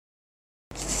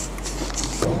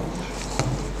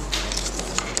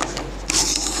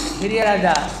ಹಿರಿಯರಾದ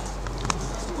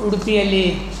ಉಡುಪಿಯಲ್ಲಿ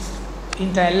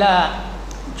ಇಂಥ ಎಲ್ಲ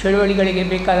ಚಳುವಳಿಗಳಿಗೆ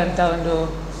ಬೇಕಾದಂಥ ಒಂದು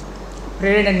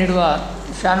ಪ್ರೇರಣೆ ನೀಡುವ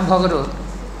ಶಾನುಭಾಗರು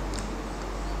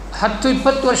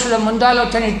 10-20 ವರ್ಷದ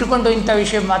ಮುಂದಾಲೋಚನೆ ಇಟ್ಟುಕೊಂಡು ಇಂಥ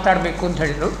ವಿಷಯ ಮಾತಾಡಬೇಕು ಅಂತ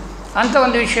ಹೇಳಿದರು. ಅಂಥ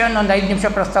ಒಂದು ವಿಷಯವನ್ನು ಒಂದು 5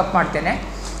 ನಿಮಿಷ ಪ್ರಸ್ತಾಪ ಮಾಡ್ತೇನೆ.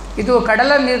 ಇದು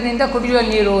ಕಡಲ ನೀರಿನಿಂದ ಕುಡಿಯುವ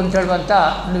ನೀರು ಅಂತ ಹೇಳುವಂಥ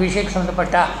ಒಂದು ವಿಷಯಕ್ಕೆ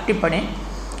ಸಂಬಂಧಪಟ್ಟ ಟಿಪ್ಪಣಿ.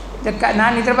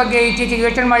 ನಾನು ಇದರ ಬಗ್ಗೆ ಇತ್ತೀಚೆಗೆ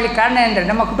ಯೋಚನೆ ಮಾಡಲಿಕ್ಕೆ ಕಾರಣ ಅಂದರೆ,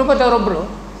 ನಮ್ಮ ಕುಟುಂಬದವರೊಬ್ಬರು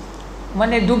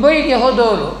ಮೊನ್ನೆ ದುಬೈಗೆ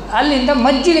ಹೋದವರು ಅಲ್ಲಿಂದ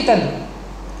ಮಜ್ಜಿಗೆ ತಂದರು,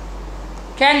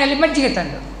 ಕ್ಯಾನಲ್ಲಿ ಮಜ್ಜಿಗೆ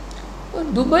ತಂದರು.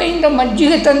 ದುಬೈಯಿಂದ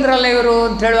ಮಜ್ಜಿಗೆ ತಂದ್ರಲ್ಲ ಇವರು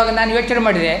ಅಂತ ಹೇಳುವಾಗ ನಾನು ಯೋಚನೆ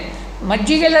ಮಾಡಿದೆ,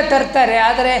 ಮಜ್ಜಿಗೆಲ್ಲ ತರ್ತಾರೆ,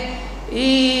 ಆದರೆ ಈ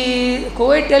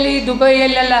ಕುವೈಟಲ್ಲಿ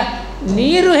ದುಬೈಯಲ್ಲೆಲ್ಲ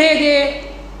ನೀರು ಹೇಗೆ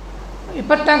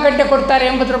 24 ಗಂಟೆ ಕೊಡ್ತಾರೆ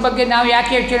ಎಂಬುದರ ಬಗ್ಗೆ ನಾವು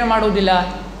ಯಾಕೆ ಯೋಚನೆ ಮಾಡುವುದಿಲ್ಲ?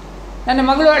 ನನ್ನ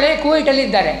ಮಗಳು ಹಳೆ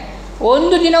ಕುವೈಟಲ್ಲಿದ್ದಾರೆ,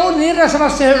 ಒಂದು ದಿನವೂ ನೀರಿನ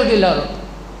ಸಮಸ್ಯೆ ಹೇಳುವುದಿಲ್ಲ. ಅವರು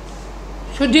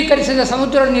ಶುದ್ಧೀಕರಿಸಿದ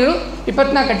ಸಮುದ್ರದ ನೀರು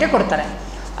 24 ಗಂಟೆ ಕೊಡ್ತಾರೆ.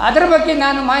 ಅದರ ಬಗ್ಗೆ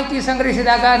ನಾನು ಮಾಹಿತಿ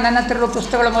ಸಂಗ್ರಹಿಸಿದಾಗ, ನನ್ನ ಹತ್ರ ಇರುವ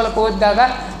ಪುಸ್ತಕಗಳ ಮೂಲಕ ಓದಿದಾಗ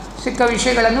ಸಿಕ್ಕ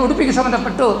ವಿಷಯಗಳನ್ನು ಉಡುಪಿಗೆ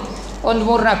ಸಂಬಂಧಪಟ್ಟು ಒಂದು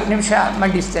 3-4 ನಿಮಿಷ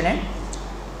ಮಂಡಿಸ್ತೇನೆ.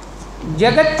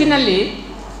 ಜಗತ್ತಿನಲ್ಲಿ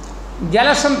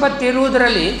ಜಲಸಂಪತ್ತು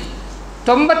ಇರುವುದರಲ್ಲಿ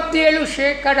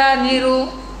 97% ನೀರು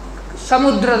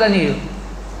ಸಮುದ್ರದ ನೀರು,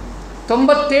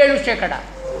 97%.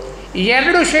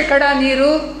 2% ನೀರು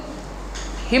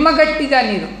ಹಿಮಗಟ್ಟಿದ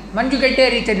ನೀರು, ಮಂಜುಗಡ್ಡೆಯ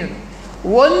ರೀತಿಯ ನೀರು.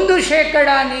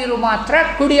 1% ನೀರು ಮಾತ್ರ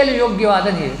ಕುಡಿಯಲು ಯೋಗ್ಯವಾದ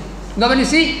ನೀರು.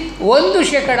 ಗಮನಿಸಿ,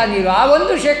 1% ನೀರು. ಆ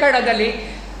 1%ದಲ್ಲಿ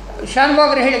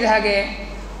ಶಾನುಭಾಗರು ಹೇಳಿದ ಹಾಗೆ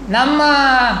ನಮ್ಮ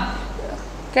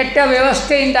ಕೆಟ್ಟ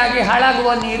ವ್ಯವಸ್ಥೆಯಿಂದಾಗಿ ಹಾಳಾಗುವ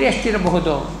ನೀರು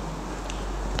ಎಷ್ಟಿರಬಹುದು?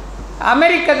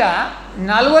 ಅಮೆರಿಕದ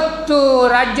 40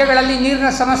 ರಾಜ್ಯಗಳಲ್ಲಿ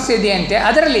ನೀರಿನ ಸಮಸ್ಯೆ ಇದೆಯಂತೆ.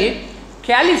 ಅದರಲ್ಲಿ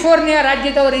ಕ್ಯಾಲಿಫೋರ್ನಿಯಾ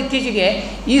ರಾಜ್ಯದವರು ಇತ್ತೀಚೆಗೆ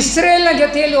ಇಸ್ರೇಲ್ನ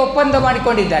ಜೊತೆಯಲ್ಲಿ ಒಪ್ಪಂದ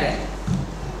ಮಾಡಿಕೊಂಡಿದ್ದಾರೆ.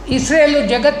 ಇಸ್ರೇಲು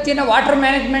ಜಗತ್ತಿನ ವಾಟರ್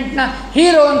ಮ್ಯಾನೇಜ್ಮೆಂಟ್ನ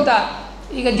ಹೀರೋ ಅಂತ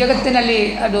ಈಗ ಜಗತ್ತಿನಲ್ಲಿ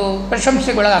ಅದು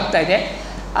ಪ್ರಶಂಸೆಗೊಳಗಾಗ್ತಾ ಇದೆ.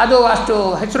 ಅದು ಅಷ್ಟು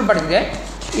ಹೆಸರು ಪಡೆದಿದೆ.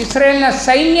 ಇಸ್ರೇಲ್ನ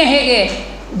ಸೈನ್ಯ ಹೇಗೆ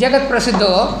ಜಗತ್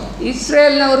ಪ್ರಸಿದ್ಧವೋ,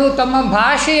 ಇಸ್ರೇಲ್ನವರು ತಮ್ಮ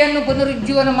ಭಾಷೆಯನ್ನು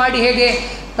ಪುನರುಜ್ಜೀವನ ಮಾಡಿ ಹೇಗೆ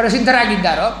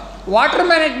ಪ್ರಸಿದ್ಧರಾಗಿದ್ದಾರೋ, ವಾಟರ್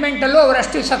ಮ್ಯಾನೇಜ್ಮೆಂಟಲ್ಲೂ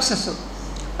ಅವರಷ್ಟು ಸಕ್ಸಸ್ಸು.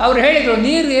 ಅವರು ಹೇಳಿದರು,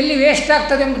 ನೀರು ಎಲ್ಲಿ ವೇಸ್ಟ್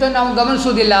ಆಗ್ತದೆ ಎಂಬುದನ್ನು ನಾವು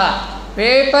ಗಮನಿಸುವುದಿಲ್ಲ.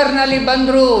 ಪೇಪರ್ನಲ್ಲಿ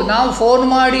ಬಂದರು, ನಾವು ಫೋನ್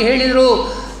ಮಾಡಿ ಹೇಳಿದರು,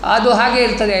 ಅದು ಹಾಗೆ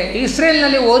ಇರ್ತದೆ.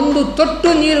 ಇಸ್ರೇಲ್ನಲ್ಲಿ ಒಂದು ತೊಟ್ಟು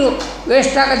ನೀರು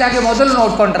ವೇಸ್ಟ್ ಆಗೋದಾಗೆ ಮೊದಲು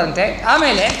ನೋಡಿಕೊಂಡ್ರಂತೆ.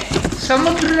 ಆಮೇಲೆ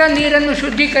ಸಮುದ್ರದ ನೀರನ್ನು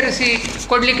ಶುದ್ಧೀಕರಿಸಿ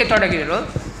ಕೊಡಲಿಕ್ಕೆ ತೊಡಗಿದರು.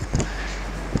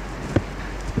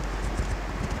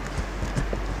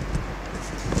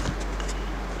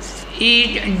 ಈ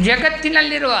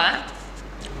ಜಗತ್ತಿನಲ್ಲಿರುವ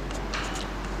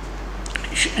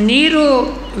ನೀರು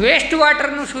ವೇಸ್ಟ್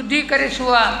ವಾಟರ್ನು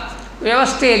ಶುದ್ಧೀಕರಿಸುವ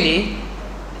ವ್ಯವಸ್ಥೆಯಲ್ಲಿ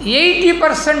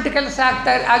 80% ಕೆಲಸ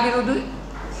ಆಗಿರುವುದು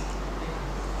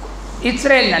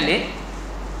ಇಸ್ರೇಲ್ನಲ್ಲಿ,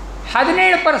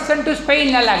 17%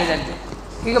 ಸ್ಪೇನ್ನಲ್ಲಾಗಿದಂತೆ.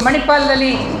 ಈಗ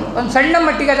ಮಣಿಪಾಲದಲ್ಲಿ ಒಂದು ಸಣ್ಣ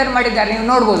ಮಟ್ಟಿಗೆ ಅದನ್ನು ಮಾಡಿದ್ದಾರೆ, ನೀವು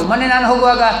ನೋಡ್ಬೋದು. ಮೊನ್ನೆ ನಾನು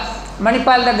ಹೋಗುವಾಗ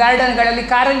ಮಣಿಪಾಲದ ಗಾರ್ಡನ್ಗಳಲ್ಲಿ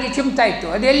ಕಾರಂಜಿ ಚಿಮ್ತಾ ಇತ್ತು.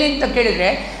 ಅದು ಎಲ್ಲಿ ಅಂತ ಕೇಳಿದರೆ,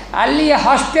 ಅಲ್ಲಿಯ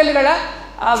ಹಾಸ್ಟೆಲ್ಗಳ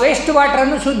ಆ ವೇಸ್ಟ್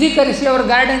ವಾಟರನ್ನು ಶುದ್ಧೀಕರಿಸಿ ಅವರು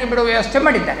ಗಾರ್ಡನ್ಗೆ ಬಿಡುವ ವ್ಯವಸ್ಥೆ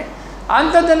ಮಾಡಿದ್ದಾರೆ.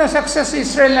 ಅಂಥದ್ದನ್ನು ಸಕ್ಸಸ್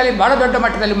ಇಸ್ರೇಲ್ನಲ್ಲಿ ಭಾಳ ದೊಡ್ಡ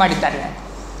ಮಟ್ಟದಲ್ಲಿ ಮಾಡಿದ್ದಾರೆ.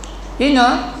 ಇನ್ನು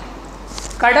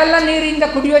ಕಡಲ ನೀರಿಂದ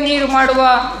ಕುಡಿಯುವ ನೀರು ಮಾಡುವ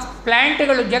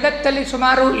ಪ್ಲ್ಯಾಂಟ್ಗಳು ಜಗತ್ತಲ್ಲಿ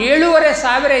ಸುಮಾರು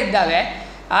 7,500 ಇದ್ದಾವೆ.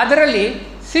 ಅದರಲ್ಲಿ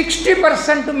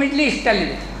 60% ಮಿಡ್ಲ್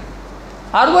ಈಸ್ಟಲ್ಲಿದೆ.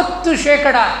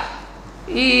 60%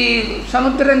 ಈ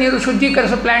ಸಮುದ್ರ ನೀರು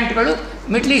ಶುದ್ಧೀಕರಿಸುವ ಪ್ಲ್ಯಾಂಟ್ಗಳು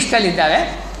ಮಿಡ್ಲ್ ಈಸ್ಟಲ್ಲಿದ್ದಾವೆ.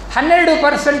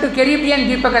 12% ಕೆರಿಬಿಯನ್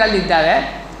ದ್ವೀಪಗಳಲ್ಲಿದ್ದಾವೆ.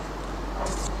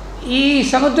 ಈ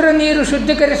ಸಮುದ್ರ ನೀರು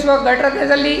ಶುದ್ಧೀಕರಿಸುವ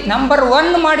ಘಟಕದಲ್ಲಿ ನಂಬರ್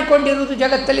 1 ಮಾಡಿಕೊಂಡಿರುವುದು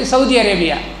ಜಗತ್ತಲ್ಲಿ ಸೌದಿ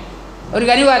ಅರೇಬಿಯಾ.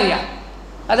 ಅವರಿಗೆ ಅನಿವಾರ್ಯ,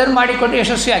 ಅದನ್ನು ಮಾಡಿಕೊಂಡು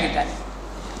ಯಶಸ್ವಿಯಾಗಿದ್ದಾರೆ.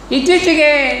 ಇತ್ತೀಚೆಗೆ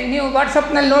ನೀವು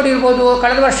ವಾಟ್ಸಪ್ನಲ್ಲಿ ನೋಡಿರ್ಬೋದು,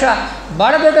 ಕಳೆದ ವರ್ಷ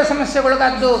ಭಾಳ ದೊಡ್ಡ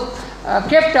ಸಮಸ್ಯೆಗೊಳಗಾದ್ದು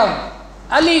ಕೇಪ್ ಟೌನ್,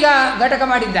 ಅಲ್ಲೀಗ ಘಟಕ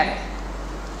ಮಾಡಿದ್ದಾರೆ.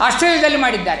 ಆಸ್ಟ್ರೇಲಿಯಾದಲ್ಲಿ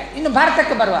ಮಾಡಿದ್ದಾರೆ. ಇನ್ನು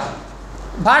ಭಾರತಕ್ಕೆ ಬರುವ,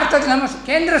 ಭಾರತದ ನಮ್ಮ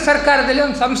ಕೇಂದ್ರ ಸರ್ಕಾರದಲ್ಲಿ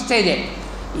ಒಂದು ಸಂಸ್ಥೆ ಇದೆ,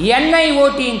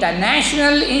 NIOT ಅಂತ,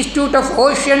 national institute of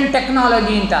ocean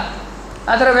technology ಅಂತ.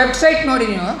 ಅದರ ವೆಬ್ಸೈಟ್ ನೋಡಿ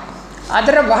ನೀವು.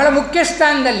 ಅದರ ಬಹಳ ಮುಖ್ಯ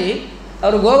ಸ್ಥಾನದಲ್ಲಿ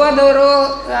ಅವರು ಗೋವಾದವರು,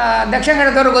 ದಕ್ಷಿಣ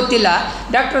ಕನ್ನಡದವರು ಗೊತ್ತಿಲ್ಲ,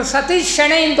 ಡಾಕ್ಟರ್ ಸತೀಶ್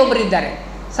ಶೆಣೈ ಅಂತ ಒಬ್ಬರಿದ್ದಾರೆ.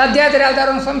 ಸದ್ಯ ಆದರೆ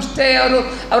ಯಾವುದಾದ್ರು ಒಂದು ಸಂಸ್ಥೆಯವರು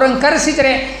ಅವರನ್ನು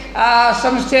ಕರೆಸಿದರೆ ಆ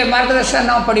ಸಂಸ್ಥೆಯ ಮಾರ್ಗದರ್ಶನ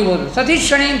ನಾವು ಪಡಿಬೋದು. ಸತೀಶ್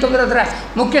ಶೆಣೈ ಅಂತ ಒಬ್ಬರು ಅದರ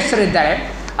ಮುಖ್ಯಸ್ಥರಿದ್ದಾರೆ.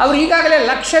 ಅವರು ಈಗಾಗಲೇ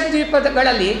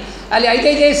ಲಕ್ಷದ್ವೀಪಗಳಲ್ಲಿ ಅಲ್ಲಿ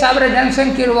 5,000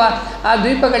 ಜನಸಂಖ್ಯೆ ಇರುವ ಆ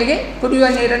ದ್ವೀಪಗಳಿಗೆ ಕುಡಿಯುವ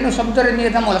ನೀರನ್ನು ಸಮುದ್ರ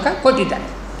ನೀರಿನ ಮೂಲಕ ಕೊಟ್ಟಿದ್ದಾರೆ.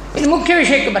 ಇನ್ನು ಮುಖ್ಯ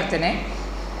ವಿಷಯಕ್ಕೆ ಬರ್ತೇನೆ.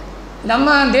 ನಮ್ಮ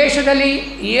ದೇಶದಲ್ಲಿ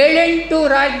 7-8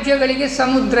 ರಾಜ್ಯಗಳಿಗೆ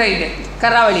ಸಮುದ್ರ ಇದೆ,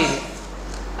 ಕರಾವಳಿ ಇದೆ.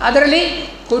 ಅದರಲ್ಲಿ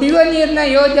ಕುಡಿಯುವ ನೀರಿನ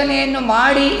ಯೋಜನೆಯನ್ನು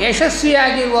ಮಾಡಿ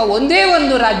ಯಶಸ್ವಿಯಾಗಿರುವ ಒಂದೇ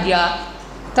ಒಂದು ರಾಜ್ಯ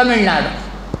ತಮಿಳುನಾಡು.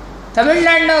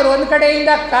 ತಮಿಳುನಾಡಿನವರು ಒಂದು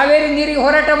ಕಡೆಯಿಂದ ಕಾವೇರಿ ನೀರಿಗೆ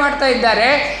ಹೋರಾಟ ಮಾಡ್ತಾ ಇದ್ದಾರೆ.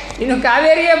 ಇನ್ನು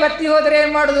ಕಾವೇರಿಯೇ ಬತ್ತಿ ಹೋದರೆ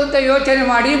ಏನು ಮಾಡೋದು ಅಂತ ಯೋಚನೆ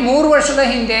ಮಾಡಿ 3 ವರ್ಷದ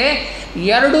ಹಿಂದೆ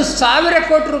 2,000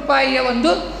 ಕೋಟಿ ರೂಪಾಯಿಯ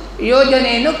ಒಂದು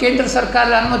ಯೋಜನೆಯನ್ನು ಕೇಂದ್ರ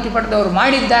ಸರ್ಕಾರದ ಅನುಮತಿ ಪಡೆದವರು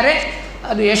ಮಾಡಿದ್ದಾರೆ.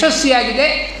 ಅದು ಯಶಸ್ವಿಯಾಗಿದೆ.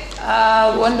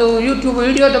 ಒಂದು ಯೂಟ್ಯೂಬ್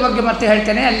ವಿಡಿಯೋದ ಬಗ್ಗೆ ಮತ್ತೆ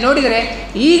ಹೇಳ್ತೇನೆ. ಅಲ್ಲಿ ನೋಡಿದರೆ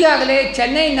ಈಗಾಗಲೇ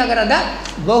ಚೆನ್ನೈ ನಗರದ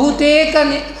ಬಹುತೇಕ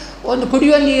ಒಂದು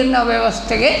ಕುಡಿಯುವ ನೀರಿನ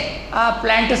ವ್ಯವಸ್ಥೆಗೆ ಆ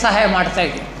ಪ್ಲ್ಯಾಂಟ್ ಸಹಾಯ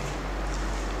ಮಾಡ್ತಾಯಿದೆ.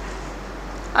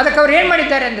 ಅದಕ್ಕೆ ಅವ್ರು ಏನು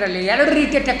ಮಾಡಿದ್ದಾರೆ ಅಂದ್ರಲ್ಲಿ 2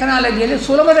 ರೀತಿಯ ಟೆಕ್ನಾಲಜಿಯಲ್ಲಿ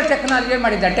ಸುಲಭದ ಟೆಕ್ನಾಲಜಿ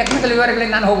ಮಾಡಿದ್ದಾರೆ. ಟೆಕ್ನಿಕಲ್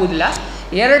ವಿವರಗಳಿಗೆ ನಾನು ಹೋಗೋದಿಲ್ಲ.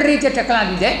 2 ರೀತಿಯ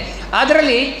ಟೆಕ್ನಾಲಜಿ ಇದೆ.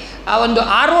 ಅದರಲ್ಲಿ ಆ ಒಂದು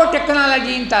RO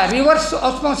ಟೆಕ್ನಾಲಜಿ ಅಂತ ರಿವರ್ಸ್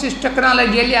ಆಸ್ಮೋಸಿಸ್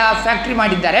ಟೆಕ್ನಾಲಜಿಯಲ್ಲಿ ಆ ಫ್ಯಾಕ್ಟ್ರಿ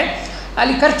ಮಾಡಿದ್ದಾರೆ.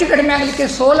 ಅಲ್ಲಿ ಖರ್ಚು ಕಡಿಮೆ ಆಗಲಿಕ್ಕೆ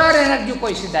ಸೋಲಾರ್ ಎನರ್ಜಿ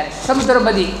ಉಪಯೋಗಿಸಿದ್ದಾರೆ. ಸಮುದ್ರ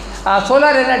ಬದಿ ಆ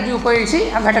ಸೋಲಾರ್ ಎನರ್ಜಿ ಉಪಯೋಗಿಸಿ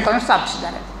ಆ ಘಟಕವನ್ನು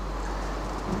ಸ್ಥಾಪಿಸಿದ್ದಾರೆ.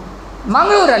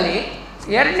 ಮಂಗಳೂರಲ್ಲಿ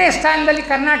 2ನೇ ಸ್ಥಾನದಲ್ಲಿ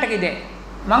ಕರ್ನಾಟಕ ಇದೆ.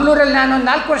 ಮಂಗಳೂರಲ್ಲಿ ನಾನು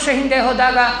 4 ವರ್ಷ ಹಿಂದೆ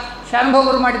ಹೋದಾಗ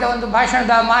ಶಾನುಭೋಗರು ಮಾಡಿದ ಒಂದು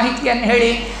ಭಾಷಣದ ಮಾಹಿತಿಯನ್ನು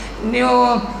ಹೇಳಿ, ನೀವು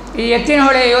ಈ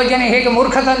ಎತ್ತಿನಹೊಳೆ ಯೋಜನೆ ಹೇಗೆ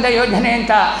ಮೂರ್ಖತನದ ಯೋಜನೆ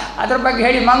ಅಂತ ಅದರ ಬಗ್ಗೆ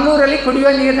ಹೇಳಿ, ಮಂಗಳೂರಲ್ಲಿ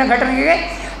ಕುಡಿಯುವ ನೀರಿನ ಘಟನೆಗೆ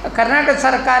ಕರ್ನಾಟಕ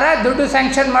ಸರ್ಕಾರ ದುಡ್ಡು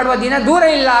ಸ್ಯಾಂಕ್ಷನ್ ಮಾಡುವ ದಿನ ದೂರ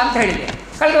ಇಲ್ಲ ಅಂತ ಹೇಳಿದೆ.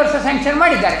 ಕಳೆದ ವರ್ಷ ಸ್ಯಾಂಕ್ಷನ್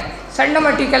ಮಾಡಿದ್ದಾರೆ. ಸಣ್ಣ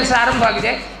ಮಟ್ಟಿಗೆ ಕೆಲಸ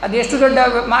ಆರಂಭವಾಗಿದೆ. ಅದು ಎಷ್ಟು ದೊಡ್ಡ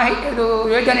ಇದು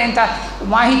ಯೋಜನೆ ಅಂತ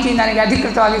ಮಾಹಿತಿ ನನಗೆ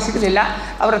ಅಧಿಕೃತವಾಗಿ ಸಿಗಲಿಲ್ಲ,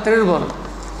 ಅವರ ಹತ್ರ ಇರ್ಬೋದು.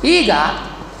 ಈಗ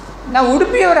ನಾವು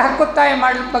ಉಡುಪಿಯವರ ಹಕ್ಕೊತ್ತಾಯ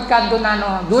ಮಾಡಬೇಕಾದ್ದು ನಾನು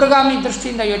ದೂರಗಾಮಿ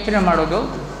ದೃಷ್ಟಿಯಿಂದ ಯೋಚನೆ ಮಾಡೋದು.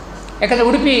 ಯಾಕಂದರೆ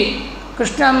ಉಡುಪಿ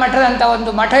ಕೃಷ್ಣ ಮಠದಂಥ ಒಂದು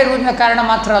ಮಠ ಇರುವುದರ ಕಾರಣ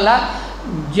ಮಾತ್ರ ಅಲ್ಲ,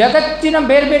 ಜಗತ್ತಿನ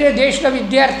ಬೇರೆ ಬೇರೆ ದೇಶದ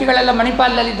ವಿದ್ಯಾರ್ಥಿಗಳೆಲ್ಲ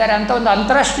ಮಣಿಪಾಲದಲ್ಲಿದ್ದಾರೆ ಅಂತ ಒಂದು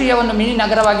ಅಂತಾರಾಷ್ಟ್ರೀಯ ಒಂದು ಮಿನಿ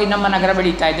ನಗರವಾಗಿ ನಮ್ಮ ನಗರ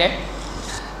ಬೆಳೀತಾ ಇದೆ.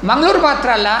 ಮಂಗಳೂರು ಮಾತ್ರ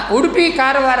ಅಲ್ಲ, ಉಡುಪಿ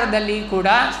ಕಾರವಾರದಲ್ಲಿ ಕೂಡ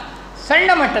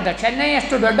ಸಣ್ಣ ಮಟ್ಟದ,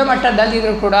 ಚೆನ್ನೈಯಷ್ಟು ದೊಡ್ಡ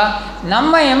ಮಟ್ಟದಲ್ಲಿದ್ದರೂ ಕೂಡ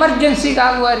ನಮ್ಮ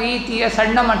ಎಮರ್ಜೆನ್ಸಿಗಾಗುವ ರೀತಿಯ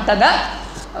ಸಣ್ಣ ಮಟ್ಟದ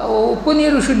ಉಪ್ಪು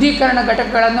ನೀರು ಶುದ್ಧೀಕರಣ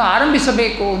ಘಟಕಗಳನ್ನು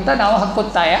ಆರಂಭಿಸಬೇಕು ಅಂತ ನಾವು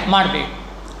ಹಕ್ಕೊತ್ತಾಯ ಮಾಡಬೇಕು.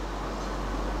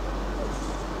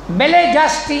 ಬೆಲೆ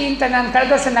ಜಾಸ್ತಿ ಅಂತ ನಾನು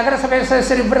ಕಳೆದ ವರ್ಷ ನಗರಸಭೆ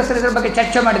ಸದಸ್ಯರು ಇಬ್ಬರ ಇದ್ರ ಬಗ್ಗೆ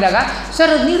ಚರ್ಚೆ ಮಾಡಿದಾಗ,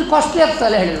 ಸರ್ ನೀರು ಕಾಸ್ಟ್ಲಿ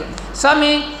ಆಗ್ತಲ್ಲ ಹೇಳಿದರು.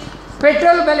 ಸ್ವಾಮಿ,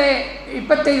 ಪೆಟ್ರೋಲ್ ಬೆಲೆ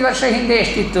 25 ವರ್ಷ ಹಿಂದೆ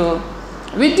ಎಷ್ಟಿತ್ತು,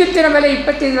 ವಿದ್ಯುತ್ತಿನ ಬೆಲೆ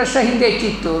 25 ವರ್ಷ ಹಿಂದೆ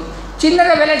ಹೆಚ್ಚಿತ್ತು,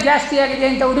 ಚಿನ್ನದ ಬೆಲೆ ಜಾಸ್ತಿ ಆಗಿದೆ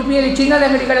ಅಂತ ಉಡುಪಿಯಲ್ಲಿ ಚಿನ್ನದ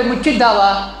ಅಂಗಡಿಗಳು ಮುಚ್ಚಿದ್ದಾವ,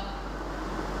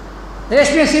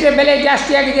 ರೇಷ್ಮೆ ಸೀರೆ ಬೆಲೆ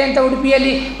ಜಾಸ್ತಿ ಆಗಿದೆ ಅಂತ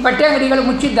ಉಡುಪಿಯಲ್ಲಿ ಬಟ್ಟೆ ಅಂಗಡಿಗಳು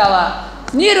ಮುಚ್ಚಿದ್ದಾವ.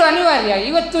 ನೀರು ಅನಿವಾರ್ಯ.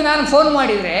 ಇವತ್ತು ನಾನು ಫೋನ್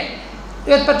ಮಾಡಿದರೆ,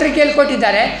 ಇವತ್ತು ಪತ್ರಿಕೆಯಲ್ಲಿ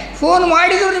ಕೊಟ್ಟಿದ್ದಾರೆ, ಫೋನ್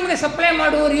ಮಾಡಿದರೂ ನಿಮಗೆ ಸಪ್ಲೈ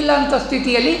ಮಾಡುವವರು ಇಲ್ಲ ಅಂತ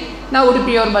ಸ್ಥಿತಿಯಲ್ಲಿ ನಾವು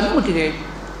ಉಡುಪಿಯವರು ಬಂದು ಮುಟ್ಟಿದ್ದೇವೆ.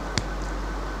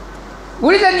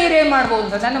 ಉಳಿದ ನೀರೇನು ಮಾಡ್ಬೋದು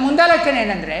ಅಂತ ನನ್ನ ಮುಂದಾಲೋಚನೆ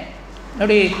ಏನಂದರೆ,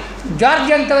 ನೋಡಿ,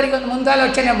 ಜಾರ್ಜ್ ಅಂಥವರಿಗೆ ಒಂದು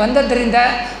ಮುಂದಾಲೋಚನೆ ಬಂದದ್ದರಿಂದ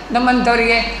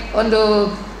ನಮ್ಮಂಥವರಿಗೆ ಒಂದು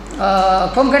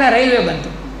ಕೊಂಕಣ ರೈಲ್ವೆ ಬಂತು.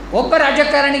 ಒಬ್ಬ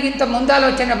ರಾಜಕಾರಣಿಗಿಂತ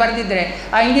ಮುಂದಾಲೋಚನೆ ಬರೆದಿದ್ದರೆ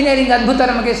ಆ ಇಂಜಿನಿಯರಿಂಗ್ ಅದ್ಭುತ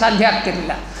ನಮಗೆ ಸಾಧ್ಯ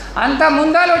ಆಗ್ತಿರಲಿಲ್ಲ. ಅಂಥ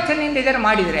ಮುಂದಾಲೋಚನೆಯಿಂದ ಇದನ್ನು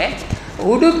ಮಾಡಿದರೆ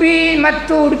ಉಡುಪಿ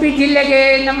ಮತ್ತು ಉಡುಪಿ ಜಿಲ್ಲೆಗೆ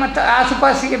ನಮ್ಮ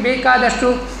ಆಸುಪಾಸಿಗೆ ಬೇಕಾದಷ್ಟು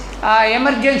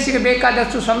ಎಮರ್ಜೆನ್ಸಿಗೆ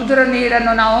ಬೇಕಾದಷ್ಟು ಸಮುದ್ರ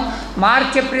ನೀರನ್ನು ನಾವು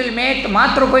ಮಾರ್ಚ್ ಏಪ್ರಿಲ್ ಮೇ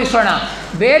ಮಾತ್ರ ಉಪಯೋಗಿಸೋಣ.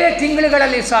 ಬೇರೆ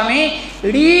ತಿಂಗಳುಗಳಲ್ಲಿ ಸ್ವಾಮಿ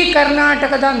ಇಡೀ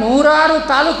ಕರ್ನಾಟಕದ 100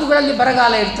 ತಾಲೂಕುಗಳಲ್ಲಿ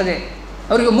ಬರಗಾಲ ಇರ್ತದೆ.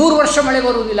 ಅವರಿಗೆ 3 ವರ್ಷ ಮಳೆ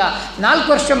ಬರುವುದಿಲ್ಲ,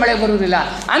 4 ವರ್ಷ ಮಳೆ ಬರುವುದಿಲ್ಲ.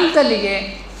 ಅಂಥಲ್ಲಿಗೆ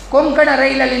ಕೊಂಕಣ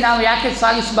ರೈಲಲ್ಲಿ ನಾವು ಯಾಕೆ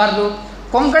ಸಾಗಿಸಬಾರ್ದು?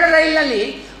 ಕೊಂಕಣ ರೈಲಿನಲ್ಲಿ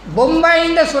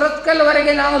ಬೊಂಬಾಯಿಂದ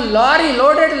ಸುರತ್ಕಲ್ವರೆಗೆ ನಾವು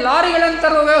ಲೋಡೆಡ್ ಲಾರಿಗಳನ್ನು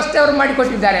ತರುವ ವ್ಯವಸ್ಥೆ ಅವರು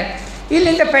ಮಾಡಿಕೊಟ್ಟಿದ್ದಾರೆ.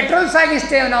 ಇಲ್ಲಿಂದ ಪೆಟ್ರೋಲ್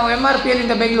ಸಾಗಿಸ್ತೇವೆ ನಾವು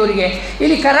MRPಯಲ್ಲಿಂದ ಬೆಂಗಳೂರಿಗೆ.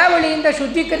 ಇಲ್ಲಿ ಕರಾವಳಿಯಿಂದ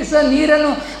ಶುದ್ಧೀಕರಿಸಿದ ನೀರನ್ನು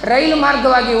ರೈಲು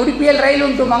ಮಾರ್ಗವಾಗಿ ಉಡುಪಿಯಲ್ಲಿ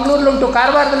ರೈಲುಂಟು, ಮಂಗಳೂರಲ್ಲುಂಟು,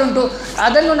 ಕಾರವಾರದಲ್ಲುಂಟು,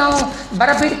 ಅದನ್ನು ನಾವು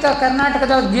ಬರಪೀಡಿತ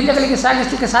ಕರ್ನಾಟಕದ ಜಿಲ್ಲೆಗಳಿಗೆ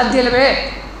ಸಾಗಿಸಲಿಕ್ಕೆ ಸಾಧ್ಯ ಇಲ್ಲವೇ?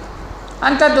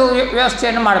 ಅಂಥದ್ದು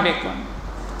ವ್ಯವಸ್ಥೆಯನ್ನು ಮಾಡಬೇಕು.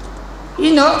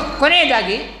 ಇನ್ನು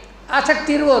ಕೊನೆಯದಾಗಿ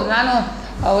ಆಸಕ್ತಿ ಇರುವವರು, ನಾನು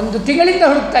ಒಂದು ತಿಂಗಳಿಂದ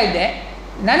ಹುಡುಕ್ತಾ ಇದ್ದೆ,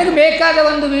 ನನಗೆ ಬೇಕಾದ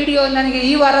ಒಂದು ವಿಡಿಯೋ ನನಗೆ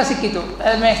ಈ ವಾರ ಸಿಕ್ಕಿತು.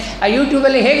 ಆ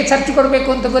ಯೂಟ್ಯೂಬಲ್ಲಿ ಹೇಗೆ ಸರ್ಚ್ ಕೊಡಬೇಕು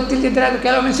ಅಂತ ಗೊತ್ತಿಲ್ಲದಿದ್ದರೆ ಅದು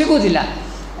ಕೆಲವೊಮ್ಮೆ ಸಿಗುವುದಿಲ್ಲ.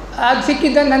 ಅದು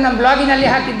ಸಿಕ್ಕಿದ್ದನ್ನು ನನ್ನ ಬ್ಲಾಗಿನಲ್ಲಿ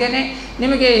ಹಾಕಿದ್ದೇನೆ.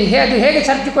 ನಿಮಗೆ ಅದು ಹೇಗೆ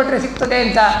ಸರ್ಚ್ ಕೊಟ್ಟರೆ ಸಿಗ್ತದೆ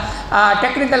ಅಂತ ಆ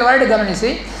ಟೆಕ್ನಿಕಲ್ ವರ್ಡ್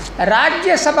ಗಮನಿಸಿ.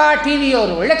 ರಾಜ್ಯಸಭಾ ಟಿ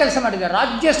ವಿಯವರು ಒಳ್ಳೆ ಕೆಲಸ ಮಾಡಿದ್ದಾರೆ.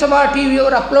 ರಾಜ್ಯಸಭಾ ಟಿ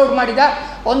ವಿಯವರು ಅಪ್ಲೋಡ್ ಮಾಡಿದ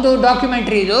ಒಂದು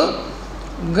ಡಾಕ್ಯುಮೆಂಟ್ರಿ ಇದು.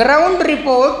 ಗ್ರೌಂಡ್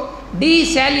ರಿಪೋರ್ಟ್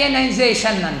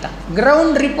ಡಿಸ್ಯಾಲಿಯನೈಸೇಷನ್ ಅಂತ,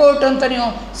 ಗ್ರೌಂಡ್ ರಿಪೋರ್ಟ್ ಅಂತ ನೀವು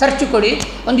ಸರ್ಚ್ ಕೊಡಿ.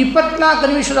 ಒಂದು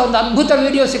 24 ನಿಮಿಷದ ಒಂದು ಅದ್ಭುತ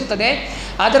ವಿಡಿಯೋ ಸಿಗ್ತದೆ.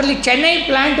 ಅದರಲ್ಲಿ ಚೆನ್ನೈ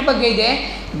ಪ್ಲ್ಯಾಂಟ್ ಬಗ್ಗೆ ಇದೆ,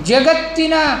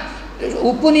 ಜಗತ್ತಿನ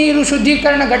ಉಪ್ಪು ನೀರು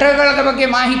ಶುದ್ಧೀಕರಣ ಘಟಕಗಳ ಬಗ್ಗೆ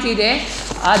ಮಾಹಿತಿ ಇದೆ.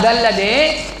 ಅದಲ್ಲದೆ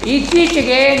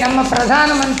ಇತ್ತೀಚೆಗೆ ನಮ್ಮ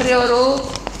ಪ್ರಧಾನಮಂತ್ರಿಯವರು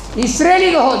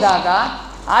ಇಸ್ರೇಲಿಗೆ ಹೋದಾಗ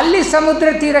ಅಲ್ಲಿ ಸಮುದ್ರ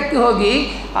ತೀರಕ್ಕೆ ಹೋಗಿ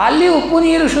ಅಲ್ಲಿ ಉಪ್ಪು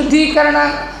ನೀರು ಶುದ್ಧೀಕರಣ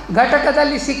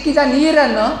ಘಟಕದಲ್ಲಿ ಸಿಕ್ಕಿದ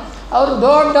ನೀರನ್ನು ಅವರು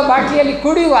ದೊಡ್ಡ ಬಾಟಲಿಯಲ್ಲಿ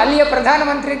ಕುಡಿಯುವ, ಅಲ್ಲಿಯ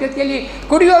ಪ್ರಧಾನಮಂತ್ರಿ ಜೊತೆಯಲ್ಲಿ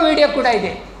ಕುಡಿಯುವ ವಿಡಿಯೋ ಕೂಡ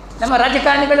ಇದೆ. ನಮ್ಮ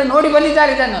ರಾಜಕಾರಣಿಗಳು ನೋಡಿ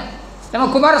ಬಂದಿದ್ದಾರೆ ಇದನ್ನು. ನಮ್ಮ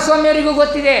ಕುಮಾರಸ್ವಾಮಿಯವರಿಗೂ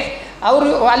ಗೊತ್ತಿದೆ. ಅವರು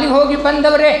ಅಲ್ಲಿಗೆ ಹೋಗಿ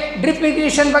ಬಂದವರೇ ಡ್ರಿಪ್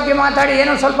ಇರಿಗೇಷನ್ ಬಗ್ಗೆ ಮಾತಾಡಿ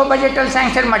ಏನೋ ಸ್ವಲ್ಪ ಬಜೆಟಲ್ಲಿ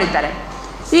ಸ್ಯಾಂಕ್ಷನ್ ಮಾಡಿದ್ದಾರೆ.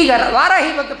 ಈಗ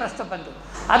ವಾರಾಹಿ ಬಗ್ಗೆ ಪ್ರಸ್ತಾಪ ಬಂತು.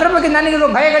 ಅದರ ಬಗ್ಗೆ ನನಗಿರುವ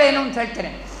ಭಯಗಳೇನು ಅಂತ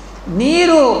ಹೇಳ್ತೇನೆ.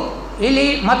 ನೀರು ಇಲ್ಲಿ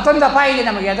ಮತ್ತೊಂದು ಅಪಾಯ ಇದೆ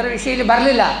ನಮಗೆ, ಅದರ ವಿಷಯ ಇಲ್ಲಿ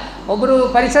ಬರಲಿಲ್ಲ. ಒಬ್ಬರು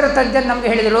ಪರಿಸರ ತಜ್ಞರು ನಮಗೆ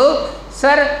ಹೇಳಿದರು,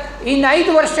 ಸರ್ ಇನ್ನು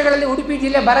 5 ವರ್ಷಗಳಲ್ಲಿ ಉಡುಪಿ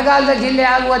ಜಿಲ್ಲೆ ಬರಗಾಲದ ಜಿಲ್ಲೆ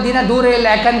ಆಗುವ ದಿನ ದೂರ ಇಲ್ಲ.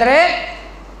 ಯಾಕಂದರೆ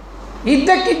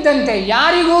ಇದ್ದಕ್ಕಿದ್ದಂತೆ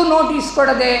ಯಾರಿಗೂ ನೋಟಿಸ್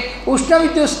ಕೊಡದೆ ಉಷ್ಣ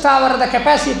ವಿದ್ಯುತ್ ಸ್ಥಾವರದ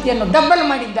ಕೆಪಾಸಿಟಿಯನ್ನು ಡಬಲ್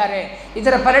ಮಾಡಿದ್ದಾರೆ.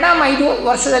 ಇದರ ಪರಿಣಾಮ 5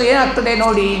 ವರ್ಷದಲ್ಲಿ ಏನಾಗ್ತದೆ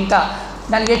ನೋಡಿ ಅಂತ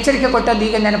ನನಗೆ ಎಚ್ಚರಿಕೆ ಕೊಟ್ಟದ್ದು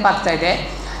ಈಗ ನೆನಪಾಗ್ತಾ ಇದೆ.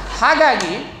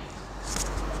 ಹಾಗಾಗಿ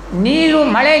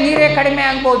ಮಳೆ ನೀರೇ ಕಡಿಮೆ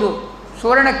ಆಗ್ಬೋದು,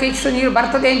 ಸುವರ್ಣಕ್ಕೆ ಇಷ್ಟು ನೀರು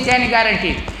ಬರ್ತದೆ ಅಂತ ಏನು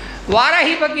ಗ್ಯಾರಂಟಿ.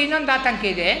 ವಾರಾಹಿ ಬಗ್ಗೆ ಇನ್ನೊಂದು ಆತಂಕ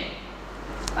ಇದೆ.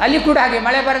 ಅಲ್ಲಿ ಕೂಡ ಹಾಗೆ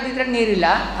ಮಳೆ ಬರದಿದ್ದರೆ ನೀರಿಲ್ಲ.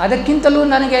 ಅದಕ್ಕಿಂತಲೂ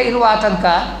ನನಗೆ ಇರುವ ಆತಂಕ,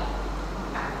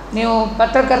 ನೀವು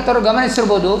ಪತ್ರಕರ್ತರು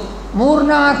ಗಮನಿಸಿರ್ಬೋದು,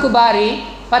 3-4 ಬಾರಿ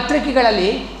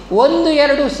ಪತ್ರಿಕೆಗಳಲ್ಲಿ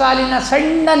 1-2 ಸಾಲಿನ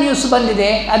ಸಣ್ಣ ನ್ಯೂಸ್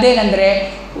ಬಂದಿದೆ. ಅದೇನೆಂದರೆ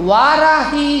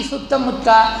ವಾರಾಹಿ ಸುತ್ತಮುತ್ತ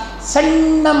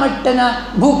ಸಣ್ಣ ಮಟ್ಟದ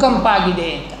ಭೂಕಂಪ ಆಗಿದೆ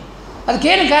ಅಂತ.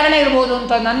 ಅದಕ್ಕೇನು ಕಾರಣ ಇರ್ಬೋದು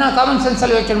ಅಂತ ನನ್ನ ಕಾಮನ್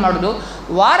ಸೆನ್ಸಲ್ಲಿ ಯೋಚನೆ ಮಾಡೋದು,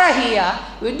 ವಾರಾಹಿಯ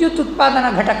ವಿದ್ಯುತ್ ಉತ್ಪಾದನಾ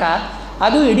ಘಟಕ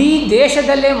ಅದು ಇಡೀ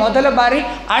ದೇಶದಲ್ಲೇ ಮೊದಲ ಬಾರಿ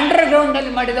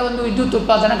ಅಂಡರ್ಗ್ರೌಂಡಲ್ಲಿ ಮಾಡಿದ ಒಂದು ವಿದ್ಯುತ್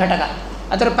ಉತ್ಪಾದನಾ ಘಟಕ.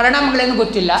 ಅದರ ಪರಿಣಾಮಗಳೇನು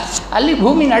ಗೊತ್ತಿಲ್ಲ. ಅಲ್ಲಿ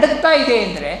ಭೂಮಿ ನಡುತ್ತಾ ಇದೆ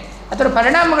ಅಂದರೆ ಅದರ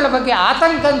ಪರಿಣಾಮಗಳ ಬಗ್ಗೆ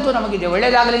ಆತಂಕ ಅಂತೂ ನಮಗಿದೆ.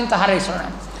 ಒಳ್ಳೆಯದಾಗಲಿ ಅಂತ ಹಾರೈಸೋಣ.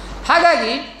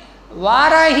 ಹಾಗಾಗಿ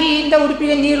ವಾರಾಹಿಯಿಂದ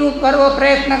ಉಡುಪಿಗೆ ನೀರು ಬರುವ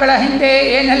ಪ್ರಯತ್ನಗಳ ಹಿಂದೆ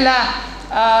ಏನೆಲ್ಲ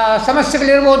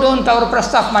ಸಮಸ್ಯೆಗಳಿರ್ಬೋದು ಅಂತ ಅವರು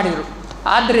ಪ್ರಸ್ತಾಪ ಮಾಡಿದರು.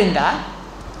 ಆದ್ದರಿಂದ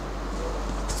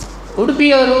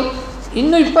ಉಡುಪಿಯವರು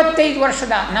ಇನ್ನೂ 25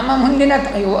 ವರ್ಷದ ನಮ್ಮ ಮುಂದಿನ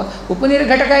ಉಪನೀರು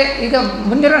ಘಟಕ ಈಗ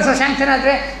ಮುಂದಿನ ವರ್ಷ ಸ್ಯಾಂಕ್ಷನ್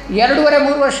ಆದರೆ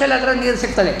 2.5-3 ವರ್ಷದಲ್ಲಿ ಅದರ ನೀರು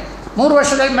ಸಿಗ್ತದೆ. 3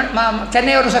 ವರ್ಷದಲ್ಲಿ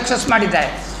ಚೆನ್ನೈಯವರು ಸಕ್ಸಸ್ ಮಾಡಿದ್ದಾರೆ.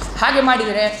 ಹಾಗೆ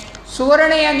ಮಾಡಿದರೆ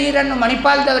ಸುವರ್ಣೆಯ ನೀರನ್ನು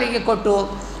ಮಣಿಪಾಲದವರಿಗೆ ಕೊಟ್ಟು,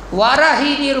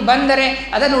 ವಾರಾಹಿ ನೀರು ಬಂದರೆ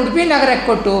ಅದನ್ನು ಉಡುಪಿ ನಗರಕ್ಕೆ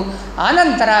ಕೊಟ್ಟು,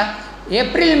 ಆನಂತರ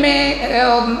ಏಪ್ರಿಲ್ ಮೇ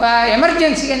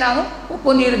ಎಮರ್ಜೆನ್ಸಿಗೆ ನಾವು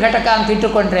ಉಪ್ಪು ನೀರು ಘಟಕ ಅಂತ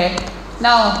ಇಟ್ಟುಕೊಂಡ್ರೆ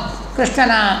ನಾವು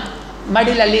ಕೃಷ್ಣನ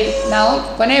ಮಡಿಲಲ್ಲಿ ನಾವು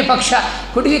ಕೊನೆಯ ಪಕ್ಷ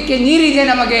ಕುಡಿಲಿಕ್ಕೆ ನೀರಿದೆ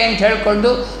ನಮಗೆ ಅಂತ ಹೇಳಿಕೊಂಡು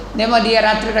ನೆಮ್ಮದಿಯ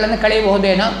ರಾತ್ರಿಗಳನ್ನು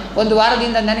ಕಳೆಯಬಹುದೇನೋ. 1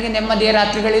 ವಾರದಿಂದ ನನಗೆ ನೆಮ್ಮದಿಯ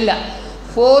ರಾತ್ರಿಗಳಿಲ್ಲ.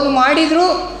 ಫೋನ್ ಮಾಡಿದರೂ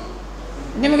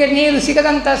ನಿಮಗೆ ನೀರು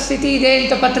ಸಿಗದಂಥ ಸ್ಥಿತಿ ಇದೆ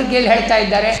ಅಂತ ಪತ್ರಿಕೆಯಲ್ಲಿ ಹೇಳ್ತಾ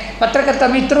ಇದ್ದಾರೆ. ಪತ್ರಕರ್ತ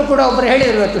ಮಿತ್ರರು ಕೂಡ ಒಬ್ಬರು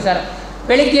ಹೇಳಿದರು ಇವತ್ತು, ಸರ್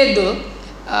ಬೆಳಿಗ್ಗೆ ಎದ್ದು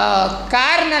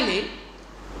ಕಾರ್ನಲ್ಲಿ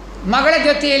ಮಗಳ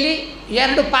ಜೊತೆಯಲ್ಲಿ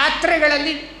 2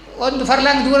 ಪಾತ್ರೆಗಳಲ್ಲಿ 1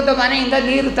 ಫರ್ಲಾಂಗ್ ದೂರದ ಮನೆಯಿಂದ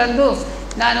ನೀರು ತಂದು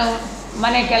ನಾನು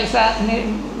ಮನೆ ಕೆಲಸ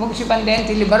ಮುಗಿಸಿ ಬಂದೆ ಅಂತ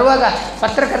ಇಲ್ಲಿ ಬರುವಾಗ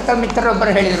ಪತ್ರಕರ್ತ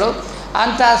ಮಿತ್ರರೊಬ್ಬರು ಹೇಳಿದರು.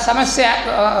 ಅಂಥ ಸಮಸ್ಯೆ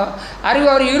ಅರಿವು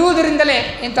ಅವರು ಇರುವುದರಿಂದಲೇ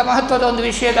ಇಂಥ ಮಹತ್ವದ ಒಂದು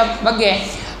ವಿಷಯದ ಬಗ್ಗೆ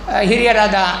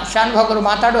ಹಿರಿಯರಾದ ಶಾನುಭಾಗರು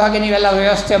ಮಾತಾಡುವ ಹಾಗೆ ನೀವೆಲ್ಲ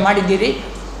ವ್ಯವಸ್ಥೆ ಮಾಡಿದ್ದೀರಿ.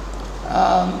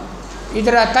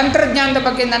 ಇದರ ತಂತ್ರಜ್ಞಾನದ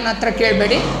ಬಗ್ಗೆ ನನ್ನ ಹತ್ರ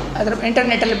ಕೇಳಬೇಡಿ, ಅದರ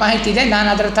ಇಂಟರ್ನೆಟ್ಟಲ್ಲಿ ಮಾಹಿತಿ ಇದೆ. ನಾನು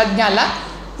ಅದರ ತಜ್ಞ ಅಲ್ಲ.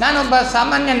 ನಾನೊಬ್ಬ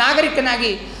ಸಾಮಾನ್ಯ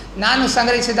ನಾಗರಿಕನಾಗಿ ನಾನು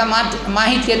ಸಂಗ್ರಹಿಸಿದ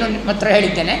ಮಾಹಿತಿಯನ್ನು ನಿಮ್ಮ ಹತ್ರ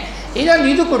ಹೇಳಿದ್ದೇನೆ.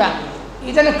 ಇದು ಕೂಡ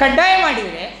ಇದನ್ನು ಕಡ್ಡಾಯ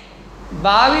ಮಾಡಿದರೆ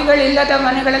ಬಾವಿಗಳಿಲ್ಲದ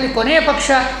ಮನೆಗಳಲ್ಲಿ ಕೊನೆಯ ಪಕ್ಷ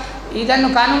ಇದನ್ನು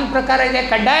ಕಾನೂನು ಪ್ರಕಾರ ಇದೆ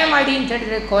ಕಡ್ಡಾಯ ಮಾಡಿ ಅಂತ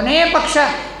ಹೇಳಿದರೆ ಕೊನೆಯ ಪಕ್ಷ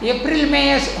ಏಪ್ರಿಲ್ ಮೇ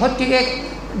ಹೊತ್ತಿಗೆ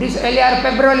ಎಲ್ಲಿಯಾರು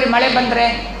ಫೆಬ್ರವರಿ ಮಳೆ ಬಂದರೆ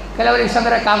ಕೆಲವರಿಗೆ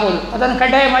ಸಂಗ್ರಹಕ್ಕಾಗೋದು. ಅದನ್ನು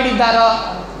ಕಡ್ಡಾಯ ಮಾಡಿದ್ದಾರೋ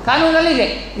ಕಾನೂನಲ್ಲಿದೆ.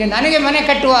 ಈಗ ನನಗೆ ಮನೆ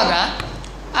ಕಟ್ಟುವಾಗ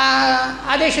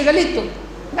ಆದೇಶದಲ್ಲಿತ್ತು.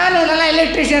 ನನ್ನ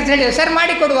ಎಲೆಕ್ಟ್ರಿಷಿಯನ್ಸ್ ಹೇಳಿದೆ ಸರ್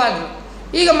ಮಾಡಿಕೊಡುವಾದರು.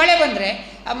 ಈಗ ಮಳೆ ಬಂದರೆ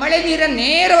ಆ ಮಳೆ ನೀರನ್ನು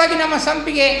ನೇರವಾಗಿ ನಮ್ಮ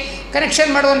ಸಂಪಿಗೆ ಕನೆಕ್ಷನ್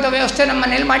ಮಾಡುವಂಥ ವ್ಯವಸ್ಥೆ ನಮ್ಮ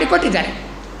ಮನೇಲಿ ಮಾಡಿಕೊಟ್ಟಿದ್ದಾರೆ.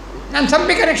 ನಾನು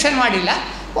ಸಂಪಿಗೆ ಕನೆಕ್ಷನ್ ಮಾಡಿಲ್ಲ,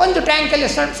 ಒಂದು ಟ್ಯಾಂಕಲ್ಲಿ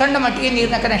ಸಣ್ಣ ಮಟ್ಟಿಗೆ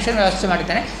ನೀರಿನ ಕನೆಕ್ಷನ್ ವ್ಯವಸ್ಥೆ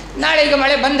ಮಾಡಿದ್ದೇನೆ. ನಾಳೆ ಈಗ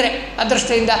ಮಳೆ ಬಂದರೆ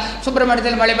ಅದೃಷ್ಟದಿಂದ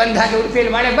ಸುಬ್ರಹ್ಮಣ್ಯದಲ್ಲಿ ಮಳೆ ಬಂದ ಹಾಗೆ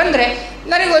ಉಡುಪಿಯಲ್ಲಿ ಮಳೆ ಬಂದರೆ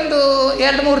ನನಗೊಂದು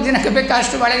 2-3 ದಿನಕ್ಕೆ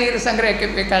ಬೇಕಾಷ್ಟು ಮಳೆ ನೀರು ಸಂಗ್ರಹಕ್ಕೆ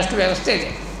ಬೇಕಾಷ್ಟು ವ್ಯವಸ್ಥೆ ಇದೆ.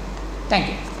 Thank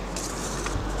you.